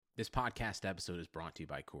This podcast episode is brought to you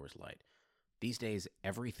by Coors Light. These days,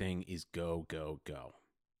 everything is go, go, go.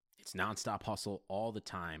 It's nonstop hustle all the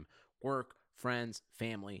time. Work, friends,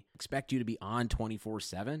 family expect you to be on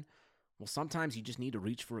 24/7. Well, sometimes you just need to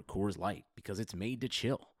reach for a Coors Light because it's made to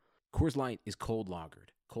chill. Coors Light is cold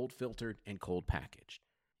lagered, cold filtered, and cold packaged.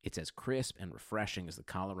 It's as crisp and refreshing as the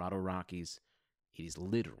Colorado Rockies. It is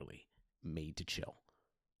literally made to chill.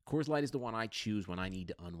 Coors Light is the one I choose when I need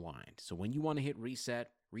to unwind. So when you want to hit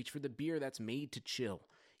reset, reach for the beer that's made to chill.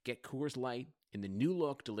 Get Coors Light in the new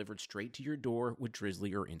look delivered straight to your door with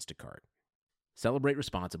Drizzly or Instacart. Celebrate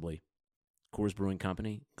responsibly. Coors Brewing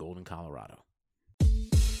Company, Golden, Colorado.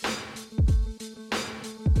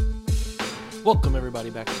 Welcome, everybody,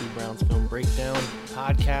 back to Browns Film Breakdown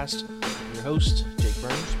podcast. I'm your host, Jake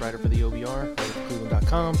Burns, writer for the OBR, writer for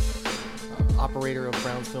Cleveland.com, operator of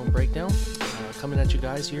Browns Film Breakdown. Coming at you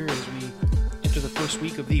guys here as we enter the first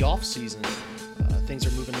week of the offseason. Things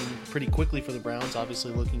are moving pretty quickly for the Browns,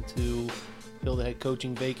 obviously looking to fill the head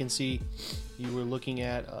coaching vacancy. You were looking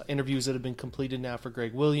at interviews that have been completed now for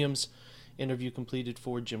Greg Williams, interview completed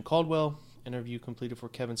for Jim Caldwell, interview completed for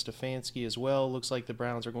Kevin Stefanski as well. Looks like the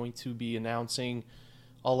Browns are going to be announcing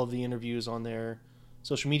all of the interviews on their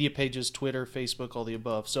social media pages, Twitter, Facebook, all the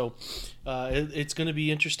above. So it's going to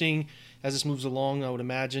be interesting as this moves along. I would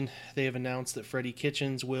imagine they have announced that Freddie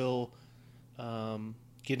Kitchens will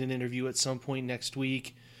get an interview at some point next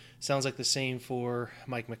week. Sounds like the same for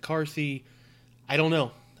Mike McCarthy. I don't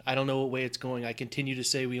know what way it's going. I continue to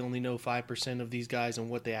say we only know 5% of these guys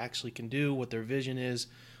and what they actually can do, what their vision is,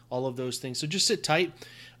 all of those things. So just sit tight.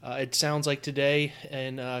 It sounds like today,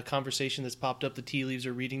 in a conversation that's popped up, the tea leaves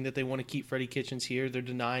are reading that they want to keep Freddie Kitchens here. They're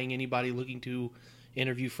denying anybody looking to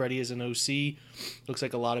interview Freddie as an OC. Looks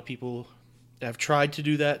like a lot of people have tried to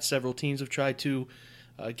do that. Several teams have tried to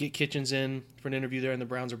get Kitchens in for an interview there, and the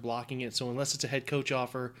Browns are blocking it. So unless it's a head coach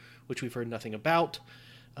offer, which we've heard nothing about,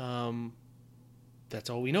 that's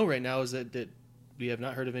all we know right now is that we have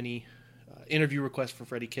not heard of any interview requests for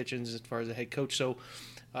Freddie Kitchens as far as a head coach. So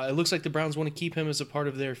it looks like the Browns want to keep him as a part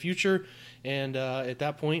of their future. And at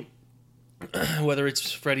that point, whether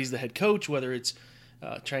it's Freddie's the head coach, whether it's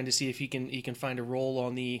trying to see if he can find a role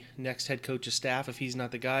on the next head coach's staff if he's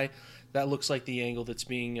not the guy, that looks like the angle that's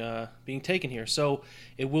being taken here. So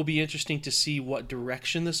it will be interesting to see what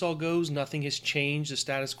direction this all goes. Nothing has changed. The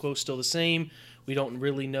status quo is still the same. We don't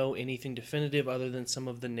really know anything definitive other than some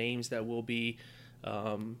of the names that will be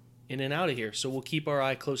in and out of here. So we'll keep our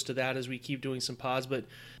eye close to that as we keep doing some pods. But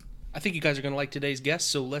I think you guys are going to like today's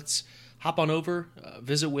guest. So let's hop on over,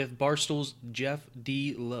 visit with Barstool's Jeff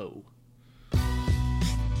D. Lowe.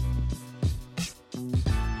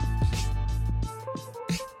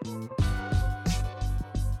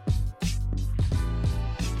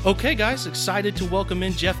 Okay, guys, excited to welcome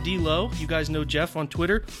in Jeff D. Lowe. You guys know Jeff on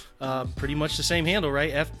Twitter. Pretty much the same handle,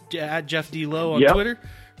 right? At Jeff D. Lowe on Twitter,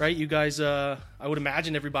 right? You guys, I would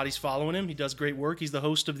imagine everybody's following him. He does great work. He's the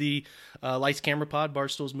host of the Lights Camera Pod,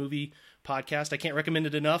 Barstool's movie podcast. I can't recommend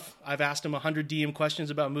it enough. I've asked him 100 DM questions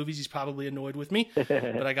about movies. He's probably annoyed with me,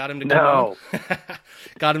 but I got him to come on.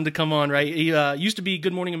 Got him to come on, right? He used to be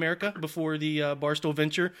Good Morning America before the Barstool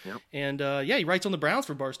venture. Yep. And, he writes on the Browns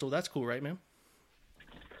for Barstool. That's cool, right, man?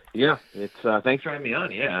 Yeah, it's thanks for having me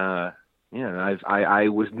on. I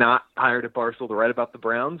was not hired at Barstool to write about the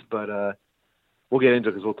Browns, but we'll get into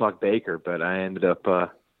it because we'll talk Baker. But I ended up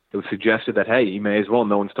it was suggested that hey, you may as well.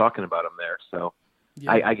 No one's talking about him there, so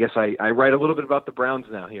yeah. I guess I write a little bit about the Browns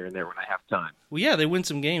now here and there when I have time. Well, yeah, they win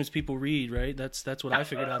some games. People read, right? That's what I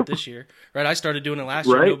figured out this year. Right, I started doing it last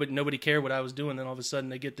year. Nobody cared what I was doing. Then all of a sudden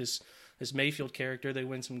they get this Mayfield character. They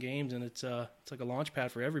win some games, and it's like a launch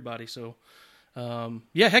pad for everybody. So.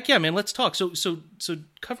 Heck yeah, man. Let's talk. So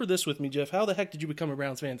cover this with me, Jeff. How the heck did you become a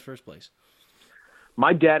Browns fan in the first place?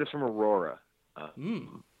 My dad is from Aurora.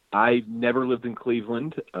 I never lived in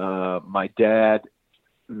Cleveland. My dad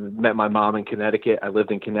met my mom in Connecticut. I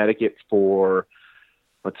lived in Connecticut for,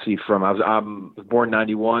 I was born in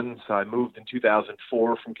 91, so I moved in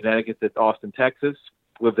 2004 from Connecticut to Austin, Texas.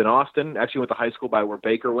 Lived in Austin. Actually went to high school by where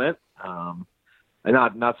Baker went. And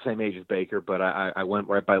not the same age as Baker, but I went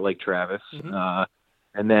right by Lake Travis. Mm-hmm.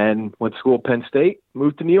 And then went to school at Penn State,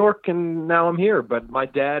 moved to New York, and now I'm here. But my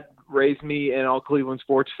dad raised me an all Cleveland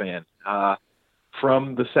sports fan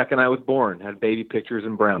from the second I was born. Had baby pictures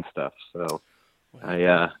and Brown stuff. So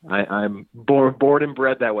I'm born and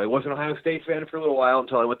bred that way. Wasn't an Ohio State fan for a little while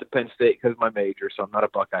until I went to Penn State because of my major. So I'm not a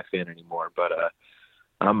Buckeye fan anymore. But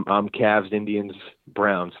I'm Cavs, Indians,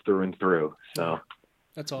 Browns through and through. So.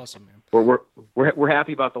 That's awesome, man. We're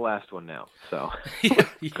happy about the last one now. So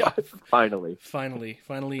yeah. Finally,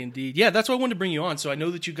 indeed. Yeah, that's why I wanted to bring you on. So I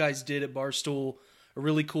know that you guys did at Barstool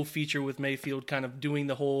really cool feature with Mayfield kind of doing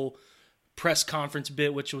the whole press conference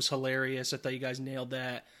bit, which was hilarious. I thought you guys nailed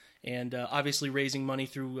that. And obviously raising money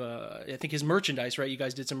through, I think, his merchandise, right? You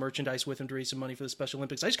guys did some merchandise with him to raise some money for the Special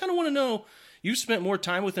Olympics. I just kind of want to know, you spent more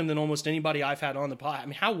time with him than almost anybody I've had on the pod. I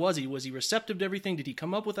mean, how was he? Was he receptive to everything? Did he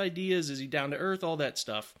come up with ideas? Is he down to earth? All that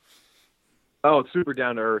stuff. Oh, super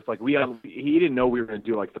down to earth. Like he didn't know we were going to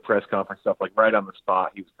do like the press conference stuff, like right on the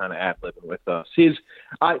spot. He was kind of ad-libbing with us.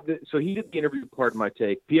 So he did the interview, Pardon My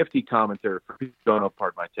Take, PFT commentator for people who don't know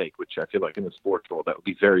Pardon My Take, which I feel like in the sports world, that would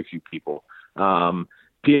be very few people.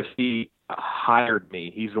 PFT hired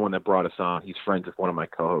me. He's the one that brought us on. He's friends with one of my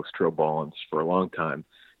co-hosts, Tro Ballins, for a long time.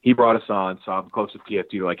 He brought us on, so I'm close to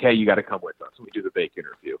PFT. Like, hey, you got to come with us. And we do the bake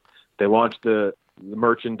interview. They launched the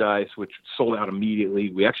merchandise, which sold out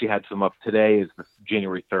immediately. We actually had some up today, is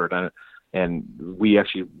January 3rd, and we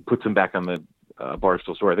actually put some back on the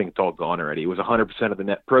Barstool store. I think it's all gone already. It was 100% of the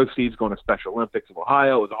net proceeds going to Special Olympics of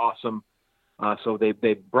Ohio. It was awesome. So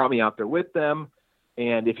they brought me out there with them.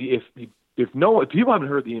 And if people haven't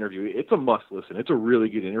heard the interview, it's a must listen. It's a really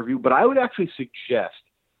good interview. But I would actually suggest,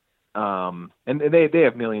 and they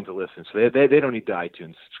have millions of listens, so they don't need to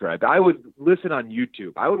iTunes subscribe. I would listen on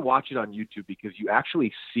YouTube. I would watch it on YouTube because you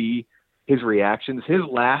actually see his reactions. His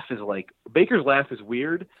laugh is like, Baker's laugh is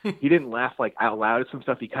weird. He didn't laugh like out loud at some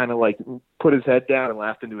stuff. He kind of like put his head down and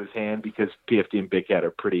laughed into his hand because PFT and Big Cat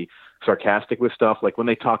are pretty sarcastic with stuff. Like when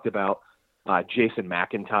they talked about Jason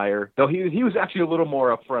McIntyre, though he was actually a little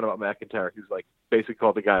more upfront about McIntyre. He was like basically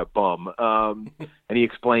called the guy a bum. And he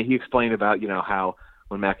explained about, how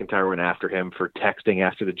when McIntyre went after him for texting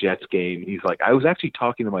after the Jets game, he's like, I was actually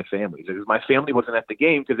talking to my family. Because my family wasn't at the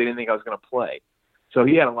game because they didn't think I was going to play. So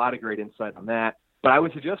he had a lot of great insight on that. But I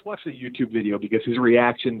would suggest watch the YouTube video because his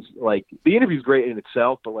reactions, like the interview's great in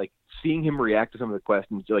itself, but like seeing him react to some of the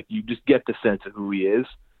questions, like you just get the sense of who he is.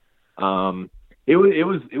 It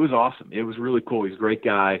was awesome. It was really cool. He's a great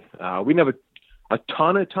guy. We didn't have a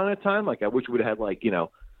ton of time. Like I wish we would have had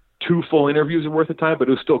 2 full interviews worth of time, but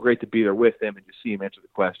it was still great to be there with him and just see him answer the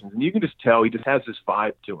questions. And you can just tell he just has this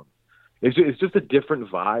vibe to him. It's just a different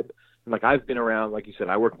vibe. And like I've been around, like you said,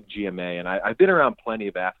 I work in GMA, and I've been around plenty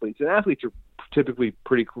of athletes, and athletes are typically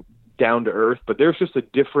pretty down to earth, but there's just a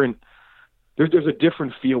different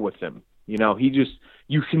feel with him. You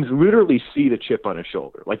can literally see the chip on his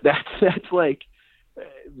shoulder. Like that's like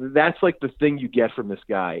the thing you get from this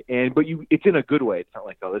guy. But it's in a good way. It's not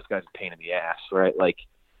like, oh, this guy's a pain in the ass, right? Like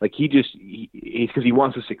he's because he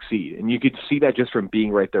wants to succeed, and you could see that just from being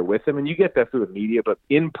right there with him. And you get that through the media, but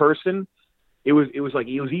in person, it was like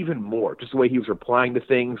it was even more. Just the way he was replying to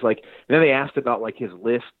things. Like, and then they asked about like his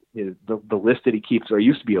list, the list that he keeps. Or it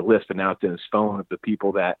used to be a list, but now it's in his phone of the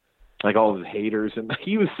people that like all of his haters. And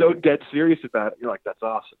he was so dead serious about it. You're like, that's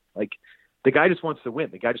awesome. Like the guy just wants to win.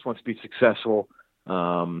 The guy just wants to be successful.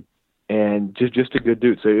 And just a good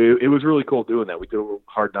dude. So it was really cool doing that. We did a little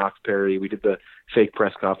Hard Knocks parody. We did the fake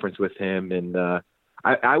press conference with him, and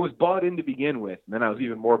I was bought in to begin with, and then I was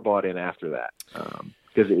even more bought in after that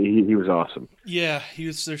because he was awesome. Yeah,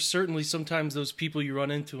 there's certainly sometimes those people you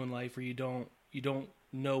run into in life where you don't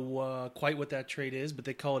know quite what that trait is, but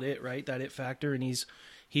they call it it, right? That it factor, and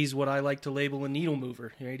he's what I like to label a needle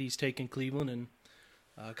mover, right? He's taken Cleveland and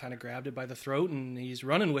kind of grabbed it by the throat, and he's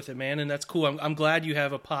running with it, man, and that's cool. I'm glad you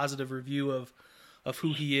have a positive review of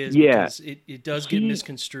who he is, because it does get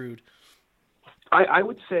misconstrued. I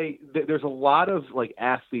would say that there's a lot of like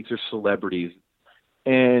athletes or celebrities,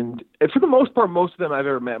 and for the most part, most of them I've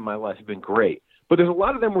ever met in my life have been great. But there's a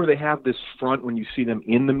lot of them where they have this front when you see them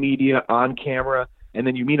in the media on camera, and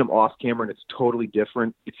then you meet them off camera, and it's totally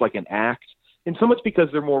different. It's like an act, and some it's because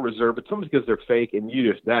they're more reserved, but some it's because they're fake, and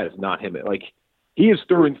that is not him. Like, he is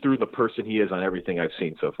through and through the person he is on everything I've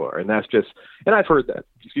seen so far. And that's just, and I've heard that,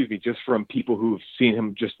 just from people who've seen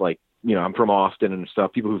him, just like, I'm from Austin and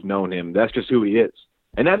stuff, people who've known him. That's just who he is.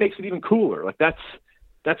 And that makes it even cooler. Like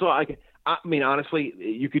that's all I mean, honestly,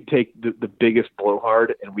 you could take the biggest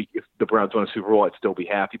blowhard and if the Browns won a Super Bowl, I'd still be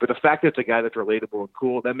happy. But the fact that it's a guy that's relatable and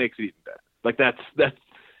cool, that makes it even better. Like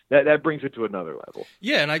that brings it to another level.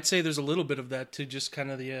 Yeah, and I'd say there's a little bit of that to just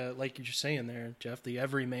kind of the, like you're saying there, Jeff, the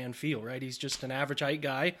everyman feel, right? He's just an average height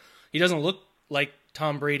guy. He doesn't look like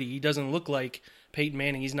Tom Brady. He doesn't look like Peyton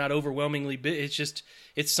Manning. He's not overwhelmingly big.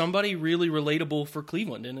 It's somebody really relatable for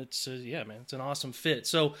Cleveland, and it's man, it's an awesome fit.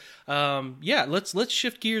 So let's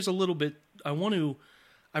shift gears a little bit.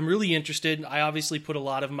 I'm really interested. I obviously put a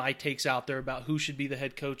lot of my takes out there about who should be the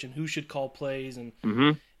head coach and who should call plays, and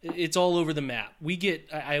it's all over the map.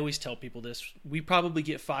 I always tell people this, we probably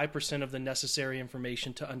get 5% of the necessary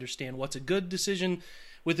information to understand what's a good decision,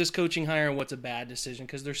 with this coaching hire and what's a bad decision,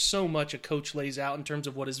 because there's so much a coach lays out in terms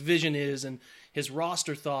of what his vision is and his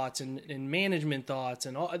roster thoughts and management thoughts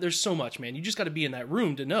and all. There's so much, man. You just got to be in that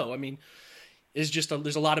room to know. I mean, there's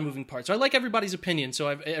a lot of moving parts. So I like everybody's opinion. So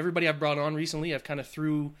everybody I've brought on recently, I've kind of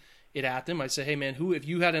threw it at them. I say, hey man, if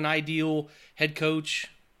you had an ideal head coach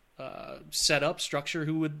setup structure,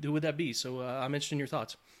 who would that be? So I'm interested in your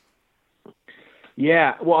thoughts.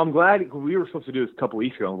 Yeah, well, I'm glad we were supposed to do this a couple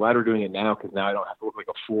weeks ago. I'm glad we're doing it now because now I don't have to look like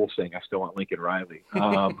a fool saying I still want Lincoln Riley. I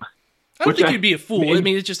don't think he'd be a fool. I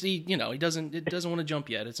mean, it's just he doesn't want to jump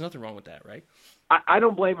yet. It's nothing wrong with that, right? I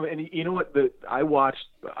don't blame him. And you know what? I watched.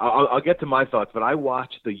 I'll get to my thoughts, but I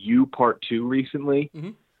watched the U Part 2 recently.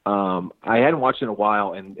 Mm-hmm. I hadn't watched it in a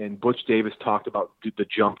while, and Butch Davis talked about the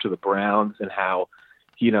jump to the Browns and how,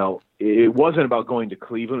 it wasn't about going to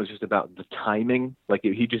Cleveland. It was just about the timing. Like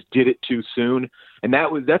he just did it too soon. And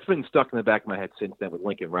that's been stuck in the back of my head since then with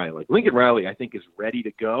Lincoln Riley. Like Lincoln Riley, I think, is ready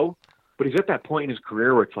to go, but he's at that point in his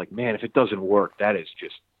career where it's like, man, if it doesn't work, that's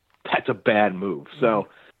a bad move. So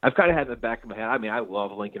I've kind of had in the back of my head. I mean, I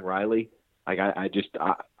love Lincoln Riley. Like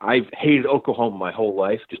I've hated Oklahoma my whole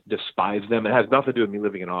life, just despise them. It has nothing to do with me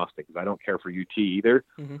living in Austin because I don't care for UT either.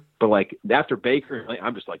 Mm-hmm. But like after Baker,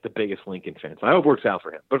 I'm just like the biggest Lincoln fan. So I hope it works out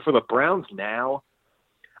for him. But for the Browns now,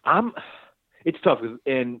 it's tough.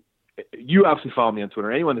 And you obviously follow me on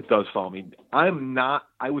Twitter. Anyone that does follow me, I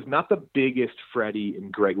was not the biggest Freddie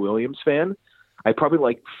and Greg Williams fan. I probably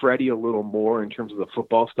like Freddie a little more in terms of the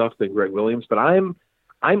football stuff than Greg Williams. But I'm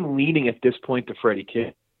leaning at this point to Freddie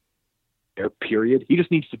Kitchens. Period. He just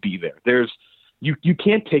needs to be there. You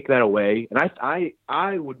can't take that away. And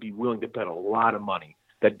I would be willing to bet a lot of money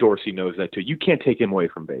that Dorsey knows that too. You can't take him away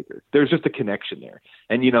from Baker. There's just a connection there.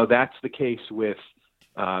 And that's the case with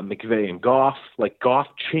McVay and Goff. Like Goff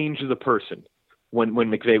changed the person when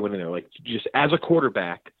McVay went in there. Like just as a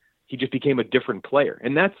quarterback, he just became a different player.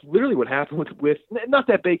 And that's literally what happened with not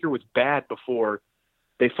that Baker was bad before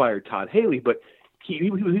they fired Todd Haley, but he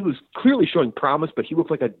was clearly showing promise, but he looked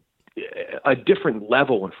like a different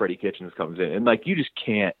level when Freddie Kitchens comes in. And like, you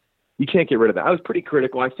can't get rid of that. I was pretty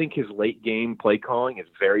critical. I think his late game play calling is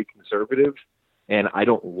very conservative, and I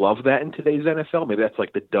don't love that in today's NFL. Maybe that's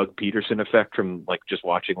like the Doug Peterson effect from like just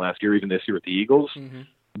watching last year, even this year with the Eagles. Mm-hmm.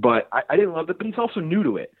 But I didn't love it, but he's also new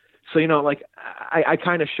to it. So, like I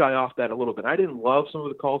kind of shy off that a little bit. I didn't love some of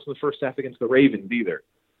the calls in the first half against the Ravens either.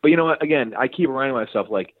 But you know what? Again, I keep reminding myself,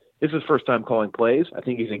 like, this is his first time calling plays. I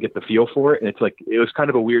think he's going to get the feel for it. And it's like, it was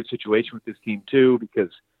kind of a weird situation with this team too,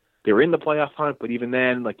 because they were in the playoff hunt, but even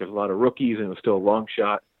then, like there's a lot of rookies and it was still a long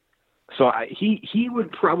shot. So he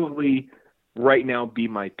would probably right now be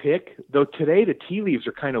my pick, though today the tea leaves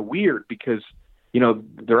are kind of weird because,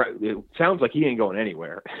 it sounds like he ain't going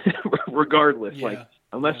anywhere regardless. Yeah. Like,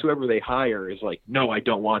 unless whoever they hire is like, no, I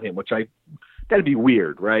don't want him, that'd be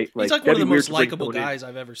weird, right? He's like one of the most likable guys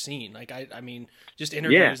I've ever seen. Like, I mean, just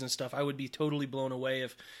interviews and stuff. I would be totally blown away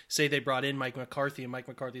if, say, they brought in Mike McCarthy, and Mike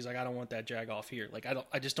McCarthy's like, I don't want that jag off here. Like,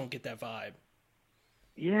 I just don't get that vibe.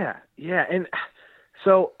 Yeah, and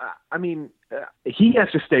so I mean, he has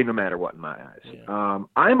to stay no matter what in my eyes. Yeah.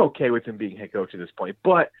 I'm okay with him being head coach at this point,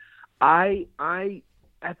 but I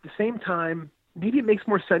at the same time, maybe it makes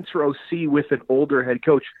more sense for OC with an older head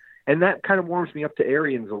coach, and that kind of warms me up to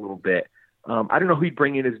Arians a little bit. I don't know who he'd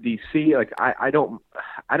bring in as DC. Like I don't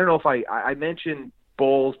know if I mentioned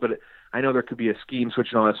Bowles, but I know there could be a scheme switch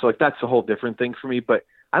and all that. So like that's a whole different thing for me. But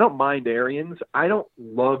I don't mind Arians. I don't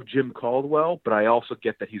love Jim Caldwell, but I also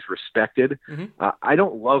get that he's respected. Mm-hmm. I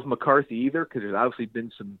don't love McCarthy either because there's obviously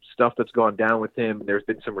been some stuff that's gone down with him. There's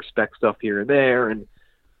been some respect stuff here and there, and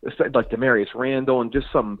like Demarius Randall and just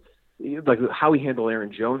some like how he handled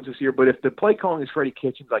Aaron Jones this year. But if the play calling is Freddie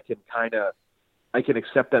Kitchens, I can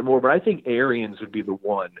accept that more, but I think Arians would be the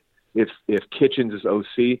one if Kitchens is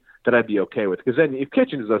OC that I'd be okay with. Because then if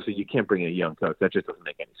Kitchens is OC, you can't bring in a young coach. That just doesn't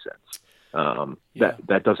make any sense.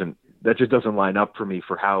 That just doesn't line up for me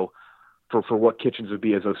for what Kitchens would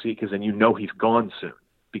be as OC. Because then he's gone soon.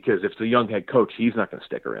 Because if it's a young head coach, he's not going to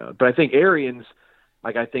stick around. But I think Arians,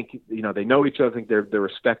 like I think they know each other. I think their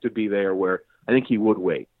respect would be there. Where I think he would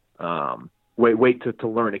wait to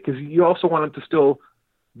learn it because you also want him to still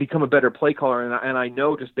become a better play caller. And I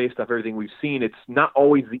know just based off everything we've seen, it's not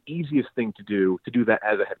always the easiest thing to do that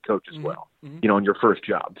as a head coach as well, in your first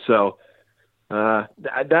job. So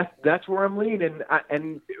that's where I'm leaning.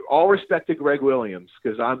 And all respect to Greg Williams,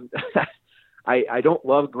 because I don't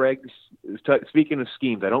love Greg's, speaking of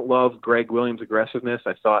schemes, I don't love Greg Williams' aggressiveness.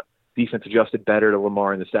 I thought defense adjusted better to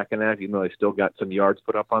Lamar in the second half, even though they still got some yards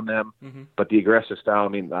put up on them. Mm-hmm. But the aggressive style, I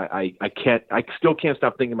mean, I still can't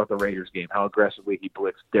stop thinking about the Raiders game, how aggressively he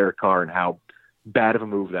blitzed Derek Carr and how bad of a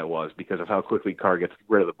move that was because of how quickly Carr gets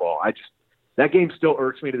rid of the ball. That game still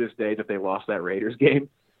irks me to this day that they lost that Raiders game.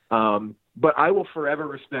 But I will forever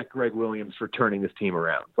respect Greg Williams for turning this team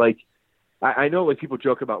around. Like, I know like people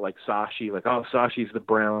joke about like Sashi, like, oh, Sashi's the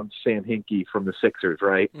Browns Sam Hinkie from the Sixers,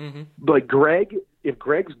 right? Mm-hmm. But if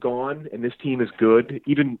Greg's gone and this team is good,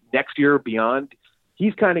 even next year or beyond,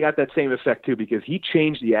 he's kind of got that same effect too because he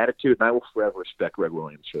changed the attitude, and I will forever respect Greg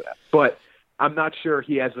Williams for that. But I'm not sure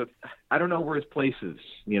he has I don't know where his place is,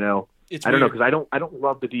 you know? I don't know because I don't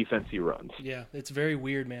love the defense he runs. Yeah, it's very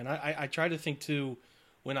weird, man. I try to think too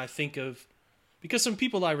when I think of, because some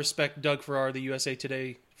people I respect, Doug Farrar, the USA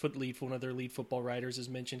Today one of their lead football writers, has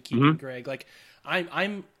mentioned keeping Greg. Like,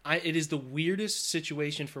 it is the weirdest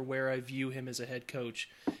situation for where I view him as a head coach,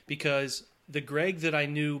 because the Greg that I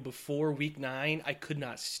knew before week 9, I could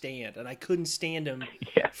not stand, and I couldn't stand him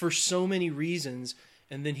for so many reasons.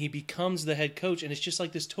 And then he becomes the head coach, and it's just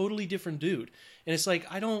like this totally different dude. And it's like,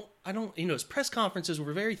 I don't, his press conferences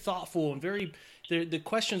were very thoughtful and the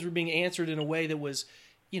questions were being answered in a way that was,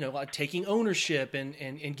 taking ownership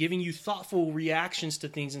and giving you thoughtful reactions to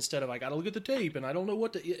things instead of, I got to look at the tape and I don't know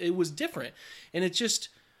what it was different. And it just,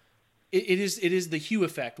 it is the Hugh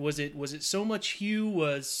effect. Was it so much Hugh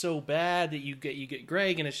was so bad that you get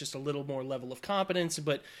Greg and it's just a little more level of competence?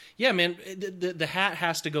 But yeah, man, the hat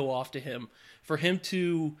has to go off to him for him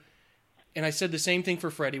to, and I said the same thing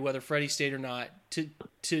for Freddie, whether Freddie stayed or not,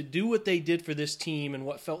 to do what they did for this team and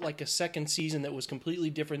what felt like a second season that was completely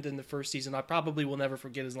different than the first season. I probably will never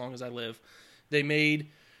forget as long as I live. They made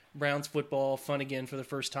Browns football fun again for the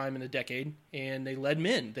first time in a decade, and they led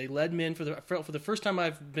men. For the first time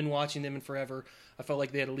I've been watching them in forever. I felt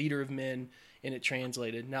like they had a leader of men, and it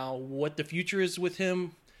translated. Now, what the future is with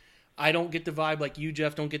him, I don't get the vibe, like you,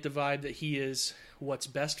 Jeff, don't get the vibe that he is what's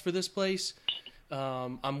best for this place.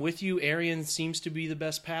 I'm with you. Arians seems to be the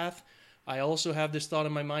best path. I also have this thought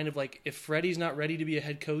in my mind of, like, if Freddie's not ready to be a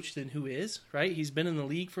head coach, then who is, right? He's been in the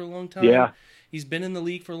league for a long time. Yeah. He's been in the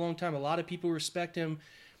league for a long time. A lot of people respect him.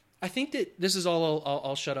 I think that this is all.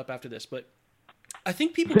 I'll shut up after this, but I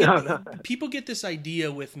think people get this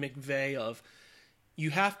idea with McVay of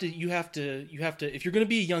you have to if you're going to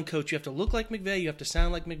be a young coach, you have to look like McVay, you have to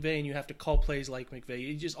sound like McVay, and you have to call plays like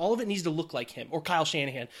McVay. All of it needs to look like him or Kyle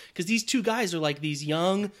Shanahan, because these two guys are like these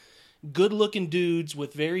young, good-looking dudes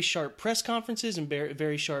with very sharp press conferences and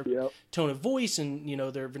very sharp tone of voice, and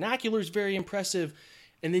their vernacular is very impressive.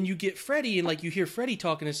 And then you get Freddie, and like you hear Freddie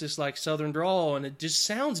talking, it's just like Southern drawl, and it just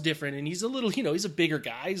sounds different. And he's a little, he's a bigger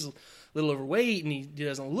guy, he's a little overweight, and he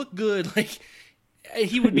doesn't look good. Like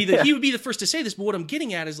he would be the first to say this. But what I'm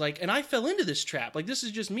getting at is, like, and I fell into this trap. Like, this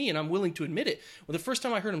is just me, and I'm willing to admit it. Well, the first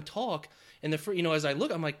time I heard him talk, and as I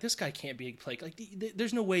look, I'm like, this guy can't be a play. Like,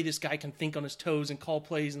 there's no way this guy can think on his toes and call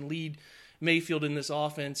plays and lead Mayfield in this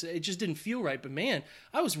offense. It just didn't feel right. But man,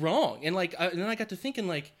 I was wrong. And and then I got to thinking,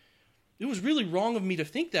 like, it was really wrong of me to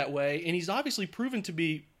think that way, and he's obviously proven to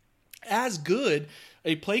be as good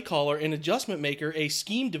a play caller, an adjustment maker, a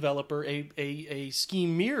scheme developer, a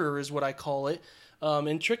scheme mirror is what I call it,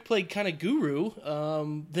 and trick play kind of guru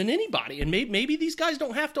than anybody. And maybe these guys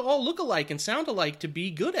don't have to all look alike and sound alike to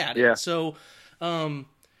be good at it. Yeah. So I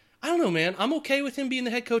don't know, man. I'm okay with him being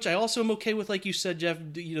the head coach. I also am okay with, like you said, Jeff,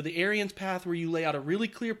 the Arians path where you lay out a really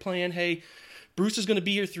clear plan. Hey, Bruce is going to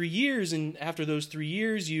be here 3 years, and after those 3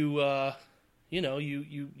 years, you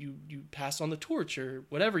pass on the torch or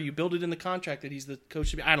whatever. You build it in the contract that he's the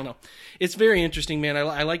coach to be. I don't know. It's very interesting, man.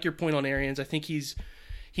 I like your point on Arians. I think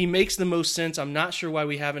he makes the most sense. I'm not sure why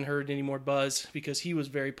we haven't heard any more buzz, because he was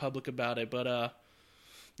very public about it. But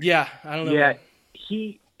yeah, I don't know. Yeah,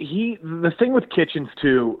 he the thing with Kitchens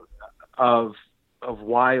too, of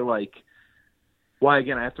why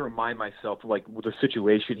again I have to remind myself of, like, the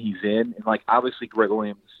situation he's in, and, like, obviously Greg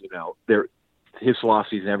Williams, his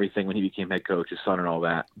philosophies and everything when he became head coach, his son and all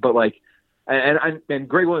that. But, like, and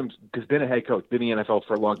Greg Williams has been a head coach, been in the NFL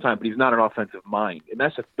for a long time, but he's not an offensive mind. And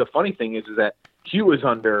that's the funny thing is that Hugh is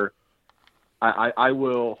under. I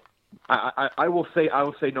will say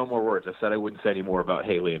no more words. I said I wouldn't say any more about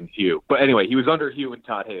Haley and Hugh. But anyway, he was under Hugh and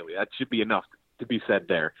Todd Haley. That should be enough to be said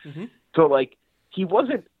there. Mm-hmm. So, like, he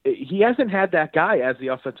hasn't had that guy as the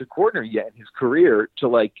offensive coordinator yet in his career to,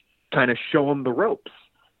 like, kind of show him the ropes.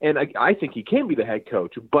 And I think he can be the head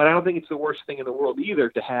coach, but I don't think it's the worst thing in the world either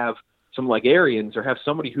to have some like Arians or have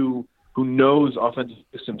somebody who knows offensive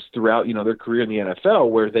systems throughout, their career in the NFL,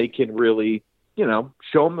 where they can really,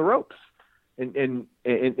 show him the ropes and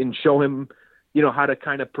show him, how to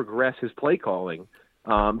kind of progress his play calling.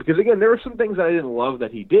 Because again, there were some things that I didn't love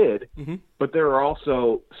that he did, mm-hmm. but there are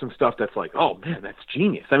also some stuff that's like, oh man, that's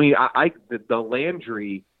genius. I mean, the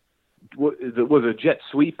Landry was a jet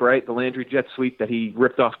sweep, right? The Landry jet sweep that he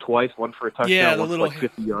ripped off twice, one for a touchdown, the one little, for like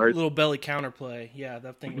 50 yards. Little belly counter play. Yeah,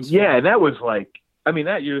 that thing was Yeah, fun. and that was like, I mean,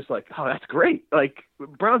 that you're just like, oh, that's great. Like,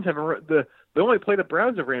 Browns haven't the only play the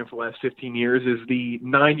Browns have ran for the last 15 years is the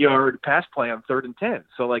 9-yard pass play on 3rd and 10.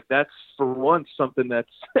 So, like, that's for once something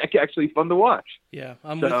that's actually fun to watch. Yeah,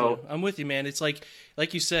 I'm with you, man. It's like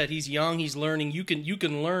you said, he's young, he's learning. You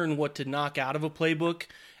can learn what to knock out of a playbook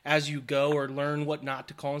as you go, or learn what not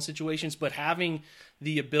to call in situations. But having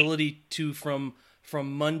the ability to from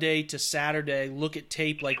Monday to Saturday look at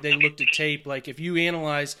tape like they looked at tape, like if you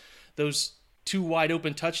analyze those 2 wide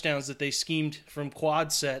open touchdowns that they schemed from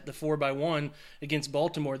quad set, the 4x1 against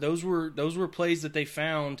Baltimore, those were plays that they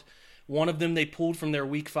found. One of them they pulled from their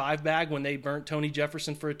Week 5 bag when they burnt Tony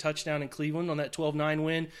Jefferson for a touchdown in Cleveland on that 12-9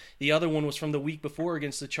 win. The other one was from the week before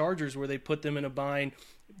against the Chargers, where they put them in a bind.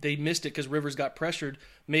 They missed it because Rivers got pressured.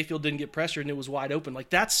 Mayfield didn't get pressured, and it was wide open. Like,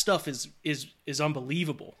 that stuff is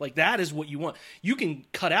unbelievable. Like, that is what you want. You can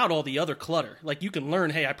cut out all the other clutter. Like, you can learn,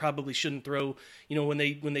 hey, I probably shouldn't throw. When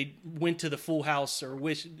they went to the full house or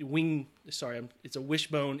it's a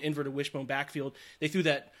wishbone, inverted wishbone backfield. They threw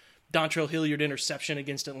that Dontrell Hilliard interception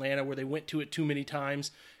against Atlanta where they went to it too many times,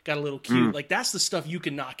 got a little cute. Like, that's the stuff you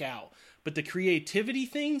can knock out. But the creativity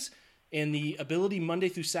things and the ability Monday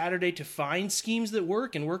through Saturday to find schemes that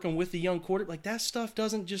work and working with the young quarterback, like, that stuff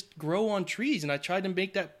doesn't just grow on trees. And I tried to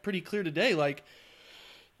make that pretty clear today. Like,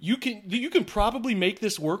 you can probably make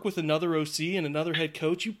this work with another OC and another head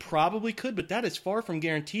coach. You probably could, but that is far from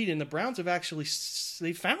guaranteed. And the Browns have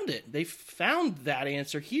they found it. They found that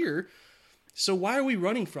answer here. So why are we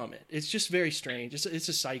running from it? It's just very strange. It's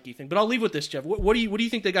a psyche thing. But I'll leave with this, Jeff. What do you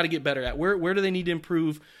think they got to get better at? Where do they need to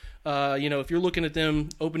improve? If you're looking at them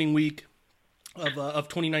opening week of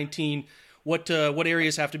 2019, what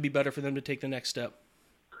areas have to be better for them to take the next step?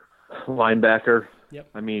 Linebacker. Yep.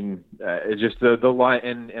 I mean, it's just the line,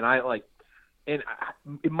 and I like, and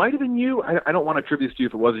it might have been you. I don't want to attribute this to you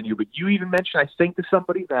if it wasn't you, but you even mentioned, I think, to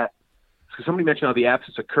somebody that. Because somebody mentioned the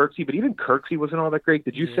absence of Kirksey, but even Kirksey wasn't all that great.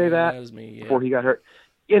 Did you say that? That was me, yeah. Before he got hurt?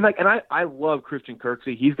 And I love Christian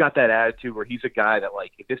Kirksey. He's got that attitude where he's a guy that,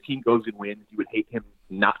 like, if this team goes and wins, you would hate him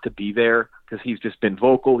not to be there because he's just been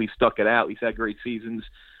vocal. He's stuck it out. He's had great seasons.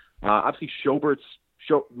 Obviously, Schaubert's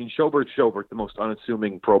the most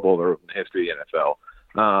unassuming Pro Bowler in the history of the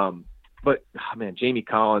NFL. But Jamie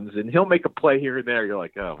Collins, and he'll make a play here and there. You're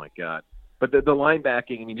like, oh my god. But the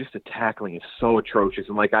linebacking, I mean, just the tackling is so atrocious.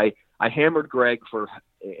 And like I hammered Greg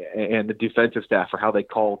and the defensive staff for how they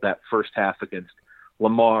called that first half against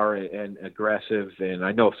Lamar and aggressive. And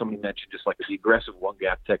I know somebody mentioned just like the aggressive one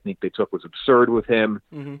gap technique they took was absurd with him.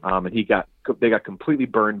 Mm-hmm. And they got completely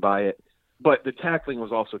burned by it. But the tackling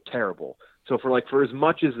was also terrible. So for as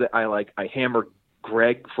much as that I hammered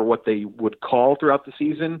Greg for what they would call throughout the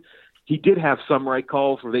season, he did have some right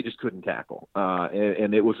calls where they just couldn't tackle.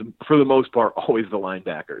 And it was, for the most part, always the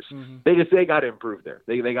linebackers. Mm-hmm. They got to improve there.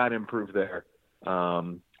 They got to improve there.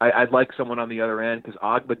 I'd like someone on the other end because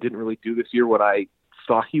Agba didn't really do this year what I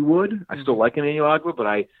thought he would. Mm-hmm. I still like Emmanuel Agba, but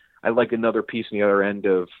I like another piece on the other end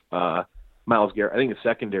of Myles Garrett. I think the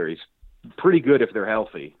secondary is pretty good if they're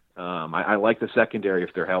healthy. I like the secondary if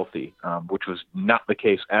they're healthy, which was not the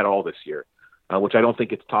case at all this year, which I don't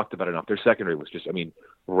think it's talked about enough. Their secondary was just,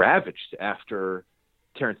 ravaged after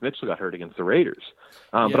Terrence Mitchell got hurt against the Raiders.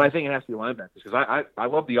 But I think it has to be linebackers because I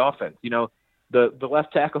love the offense. The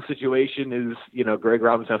left tackle situation is, Greg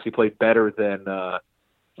Robinson actually played better than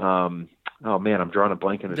I'm drawing a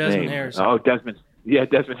blank on his Desmond name. Harrison. Oh, Desmond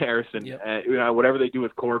Harrison. Yep. Whatever they do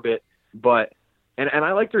with Corbett, but and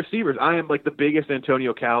I like the receivers. I am like the biggest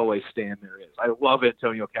Antonio Callaway stan there is. I love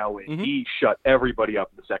Antonio Callaway. Mm-hmm. He shut everybody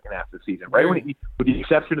up in the second half of the season, right? With the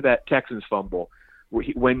exception of that Texans fumble,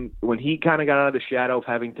 when he kind of got out of the shadow of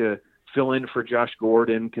having to fill in for Josh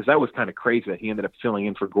Gordon, because that was kind of crazy that he ended up filling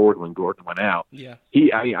in for Gordon when Gordon went out. Yeah,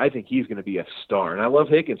 I think he's going to be a star, and I love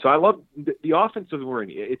Higgins. So I love the offensive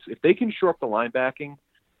worrying. It's if they can shore up the linebacking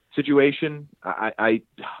situation. I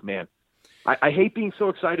hate being so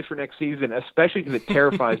excited for next season, especially because it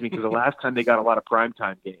terrifies me because the last time they got a lot of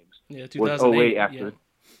primetime games was 08 after.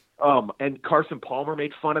 And Carson Palmer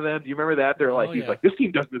made fun of them. Do you remember that? They're like, he's like, this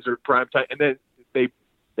team doesn't deserve primetime, and then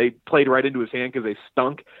they played right into his hand because they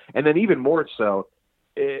stunk. And then even more so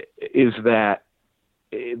is that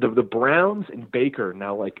the Browns and Baker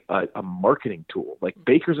now like a marketing tool. Like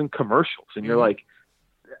Baker's in commercials, and you're like,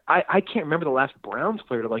 I can't remember the last Browns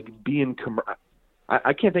player to like be in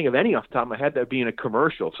I can't think of any off the top of my head that would be in a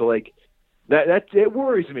commercial. So like that it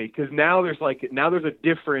worries me because now there's a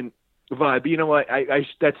different vibe. But you know what?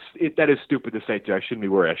 That is stupid to say too. I shouldn't be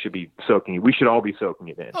worried. I should be soaking it. We should all be soaking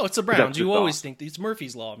it in. Oh, it's the Browns. You always think it's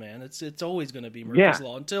Murphy's Law, man. It's always going to be Murphy's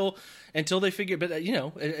Law until they figure. But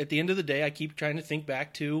at the end of the day, I keep trying to think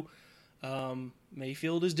back to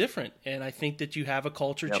Mayfield is different, and I think that you have a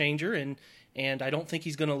culture changer, and I don't think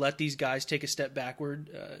he's going to let these guys take a step backward,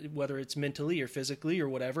 whether it's mentally or physically or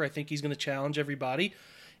whatever. I think he's going to challenge everybody,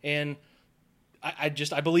 and I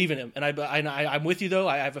believe in him, and I'm with you though.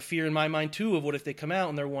 I have a fear in my mind too of what if they come out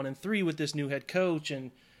and they're 1-3 with this new head coach,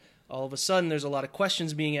 and all of a sudden there's a lot of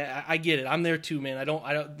questions being. I get it. I'm there too, man.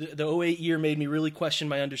 The 08 year made me really question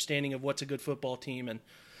my understanding of what's a good football team, and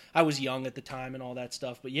I was young at the time and all that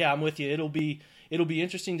stuff. But yeah, I'm with you. It'll be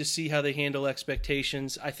interesting to see how they handle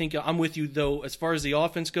expectations. I think I'm with you though. As far as the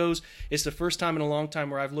offense goes, it's the first time in a long time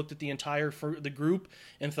where I've looked at the entire the group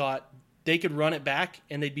and thought they could run it back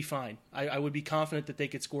and they'd be fine. I would be confident that they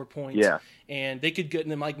could score points. Yeah. And they could get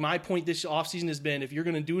them. Like my point this offseason has been, if you're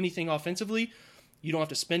going to do anything offensively, you don't have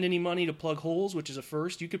to spend any money to plug holes, which is a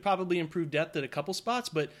first. You could probably improve depth at a couple spots,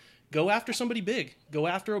 but go after somebody big. Go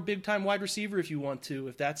after a big-time wide receiver if you want to,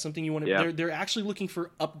 if that's something you want to. Yeah. They're actually looking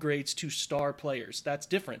for upgrades to star players. That's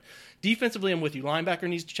different. Defensively, I'm with you. Linebacker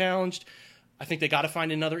needs challenged. I think they got to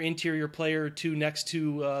find another interior player or two next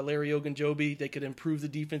to Larry Ogunjobi. They could improve the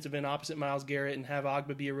defensive end opposite Myles Garrett and have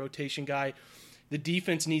Ogba be a rotation guy. The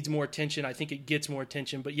defense needs more attention. I think it gets more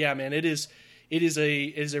attention. But yeah, man, it is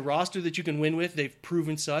a roster that you can win with. They've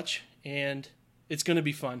proven such, and it's going to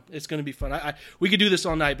be fun. It's going to be fun. We could do this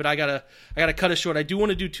all night, but I gotta cut it short. I do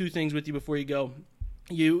want to do two things with you before you go.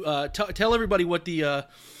 You tell everybody what the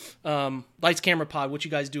Lights Camera Pod, what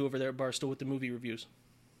you guys do over there at Barstool with the movie reviews.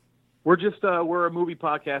 We're we're a movie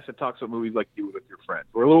podcast that talks about movies like you would with your friends.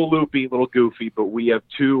 We're a little loopy, a little goofy, but we have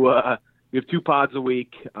two pods a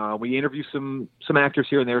week. We interview some actors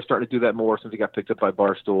here and there. We're starting to do that more since we got picked up by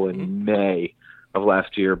Barstool in May of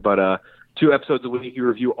last year. But 2 episodes a week, you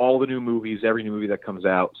review all the new movies, every new movie that comes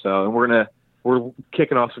out. So, and we're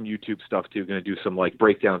kicking off some YouTube stuff too. Going to do some like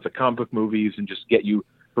breakdowns of comic book movies and just get you,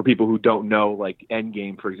 for people who don't know, like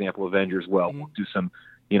Endgame, for example, Avengers. Well, we'll do some,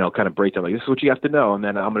 kind of breakdown. Like, this is what you have to know. And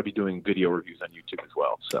then I'm going to be doing video reviews on YouTube as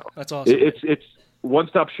well. So that's awesome. It's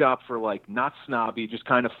one-stop shop for like not snobby, just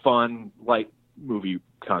kind of fun, light movie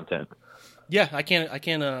content. Yeah, I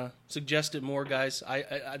can't suggest it more, guys.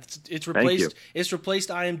 It's replaced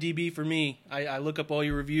IMDb for me. I look up all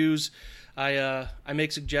your reviews. I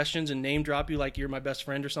make suggestions and name drop you like you're my best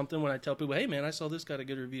friend or something when I tell people, hey man, I saw this, got a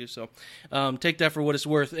good review. So take that for what it's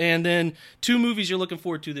worth. And then 2 movies you're looking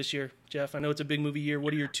forward to this year, Jeff. I know it's a big movie year.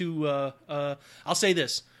 What are your 2? I'll say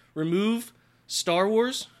this: remove Star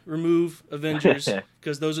Wars, remove Avengers,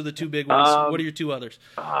 because those are the 2 big ones. What are your 2 others?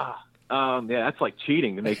 Yeah, that's like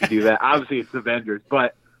cheating to make you do that. Obviously, it's Avengers,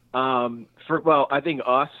 but I think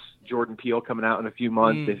Us, Jordan Peele coming out in a few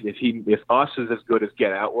months. If Us is as good as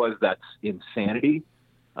Get Out was, that's insanity.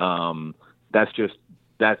 That's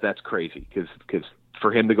crazy because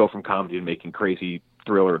for him to go from comedy to making crazy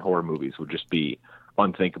thriller and horror movies would just be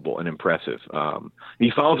unthinkable and impressive.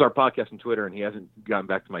 He follows our podcast on Twitter, and he hasn't gotten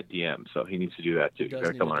back to my DM, so he needs to do that too. He's got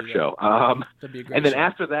to come on our show. And then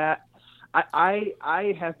after that,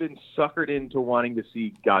 I have been suckered into wanting to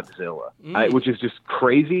see Godzilla, which is just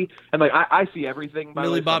crazy. And like I see everything by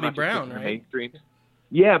Millie Bobby Brown, right? Mainstream.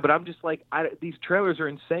 Yeah, but I'm just like, these trailers are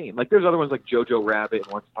insane. Like there's other ones like Jojo Rabbit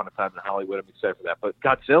and Once Upon a Time in Hollywood. I'm excited for that. But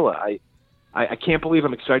Godzilla, I can't believe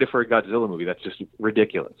I'm excited for a Godzilla movie. That's just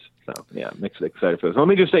ridiculous. So yeah, I'm excited for this. Let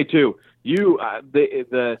me just say too,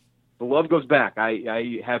 the love goes back.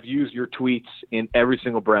 I have used your tweets in every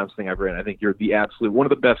single Browns thing I've written. I think you're the absolute one of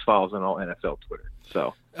the best follows on all NFL Twitter.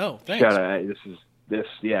 So, thanks.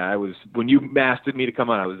 I was, when you masted me to come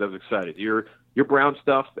on, I was excited. Your Brown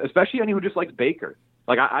stuff, especially anyone who just likes Baker.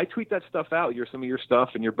 Like I tweet that stuff out. Some of your stuff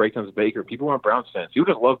and your breakdowns of Baker. People aren't Browns fans. You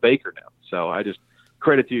just love Baker now. So I just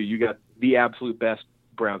credit to you. You got the absolute best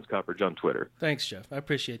Browns coverage on Twitter. Thanks, Jeff. I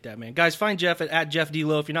appreciate that, man. Guys, find Jeff at Jeff D.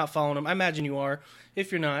 Lowe if you're not following him. I imagine you are.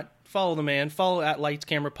 If you're not, follow the man. Follow at Lights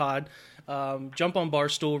Camera Pod. Jump on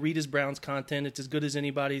Barstool. Read his Browns content. It's as good as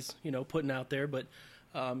anybody's putting out there. But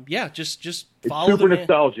just follow the man. Super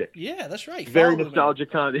nostalgic. Yeah, that's right. Very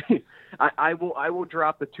nostalgic content. I will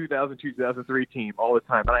drop the 2002-2003 team all the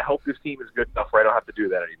time, and I hope this team is good enough where I don't have to do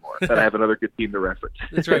that anymore. That I have another good team to reference.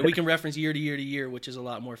 That's right. We can reference year to year to year, which is a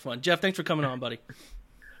lot more fun. Jeff, thanks for coming on, buddy.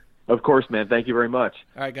 Of course, man. Thank you very much.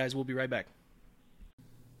 All right, guys, we'll be right back.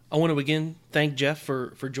 I want to again thank Jeff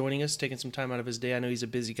for joining us, taking some time out of his day. I know he's a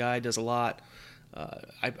busy guy, does a lot.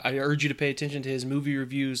 I urge you to pay attention to his movie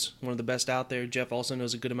reviews, one of the best out there. Jeff also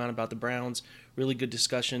knows a good amount about the Browns. Really good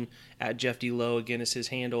discussion at Jeff D. Lowe. Again, is his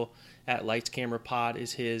handle. At Lights Camera Pod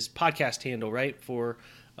is his podcast handle, right, for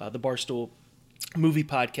the Barstool movie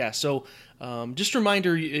podcast. So just a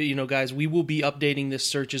reminder, guys, we will be updating this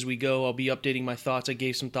search as we go. I'll be updating my thoughts. I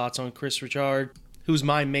gave some thoughts on Chris Richard, who's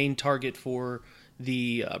my main target for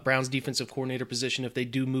the Browns defensive coordinator position if they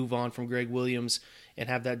do move on from Greg Williams and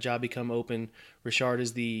have that job become open. Richard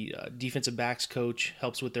is the defensive backs coach,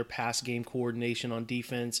 helps with their pass game coordination on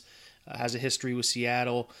defense, has a history with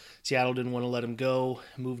Seattle. Seattle didn't want to let him go,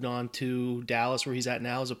 moved on to Dallas, where he's at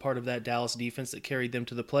now, as a part of that Dallas defense that carried them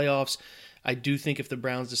to the playoffs. I do think if the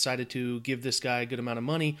Browns decided to give this guy a good amount of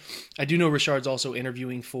money, I do know Richard's also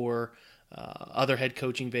interviewing for other head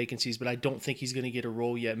coaching vacancies, but I don't think he's going to get a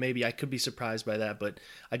role yet. Maybe I could be surprised by that, but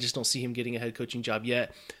I just don't see him getting a head coaching job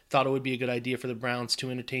yet. Thought it would be a good idea for the Browns to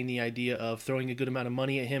entertain the idea of throwing a good amount of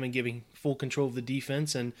money at him and giving full control of the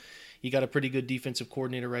defense, and you got a pretty good defensive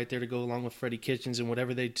coordinator right there to go along with Freddie Kitchens and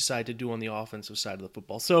whatever they decide to do on the offensive side of the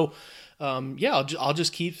football. So, I'll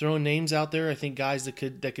just keep throwing names out there. I think guys that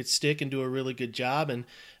could stick and do a really good job, and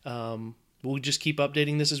we'll just keep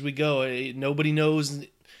updating this as we go. Nobody knows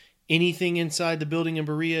anything inside the building in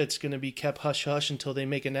Berea. It's going to be kept hush-hush until they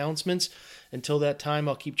make announcements. Until that time,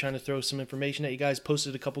 I'll keep trying to throw some information at you guys.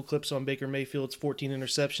 Posted a couple clips on Baker Mayfield's 14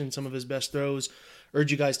 interceptions, some of his best throws. Urge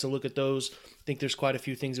you guys to look at those. I think there's quite a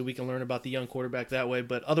few things that we can learn about the young quarterback that way.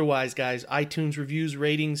 But otherwise, guys, iTunes reviews,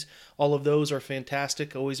 ratings, all of those are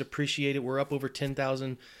fantastic. Always appreciate it. We're up over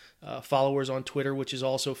 10,000 followers on Twitter, which is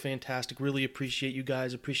also fantastic. Really appreciate you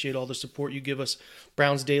guys. Appreciate all the support you give us.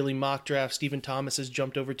 Browns Daily Mock Draft. Stephen Thomas has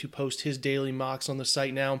jumped over to post his daily mocks on the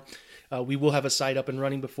site now. We will have a site up and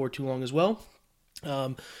running before too long as well.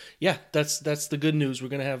 That's the good news. We're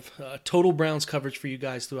going to have total Browns coverage for you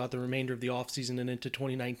guys throughout the remainder of the offseason and into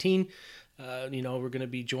 2019. We're going to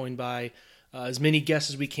be joined by as many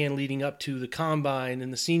guests as we can leading up to the Combine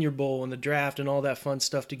and the Senior Bowl and the draft and all that fun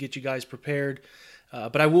stuff to get you guys prepared.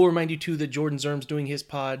 But I will remind you, too, that Jordan Zerm's doing his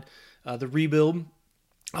pod, The Rebuild.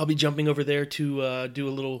 I'll be jumping over there to do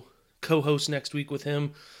a little co-host next week with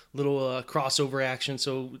him, little crossover action.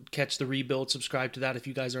 So catch The Rebuild, subscribe to that if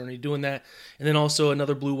you guys aren't already doing that. And then also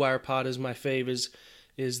another Blue Wire pod is my fave,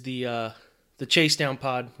 is the Chase Down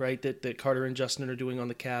pod, right, that Carter and Justin are doing on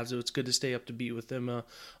the Cavs. So it's good to stay up to beat with them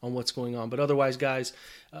on what's going on. But otherwise, guys,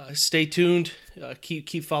 stay tuned.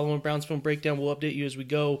 Keep following Browns Film Breakdown. We'll update you as we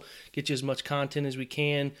go, get you as much content as we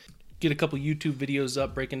can. Get a couple YouTube videos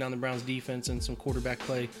up breaking down the Browns defense and some quarterback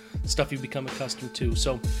play, stuff you've become accustomed to.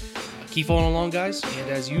 So keep following along, guys. And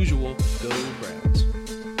as usual, go Browns.